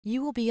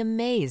You will be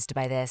amazed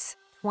by this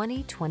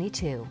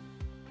 2022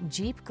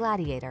 Jeep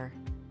Gladiator.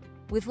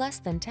 With less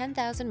than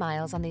 10,000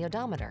 miles on the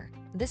odometer,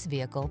 this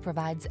vehicle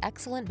provides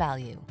excellent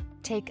value.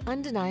 Take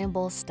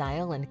undeniable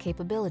style and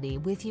capability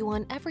with you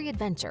on every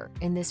adventure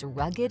in this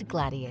rugged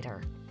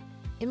Gladiator.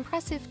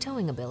 Impressive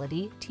towing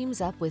ability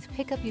teams up with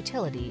pickup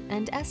utility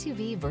and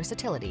SUV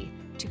versatility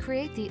to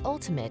create the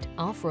ultimate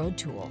off-road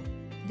tool.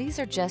 These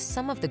are just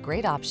some of the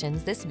great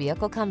options this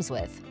vehicle comes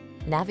with: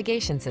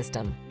 navigation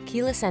system,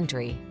 keyless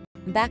entry,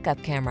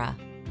 backup camera,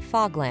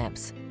 fog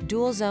lamps,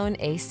 dual zone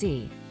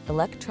AC,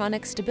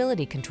 electronic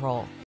stability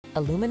control,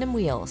 aluminum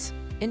wheels,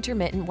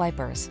 intermittent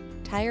wipers,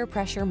 tire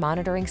pressure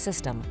monitoring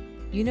system,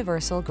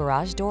 universal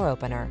garage door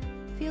opener.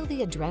 Feel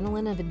the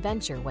adrenaline of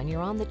adventure when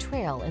you're on the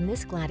trail in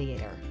this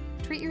Gladiator.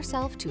 Treat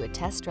yourself to a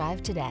test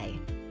drive today.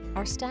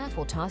 Our staff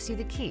will toss you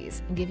the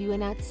keys and give you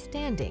an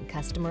outstanding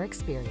customer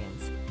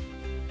experience.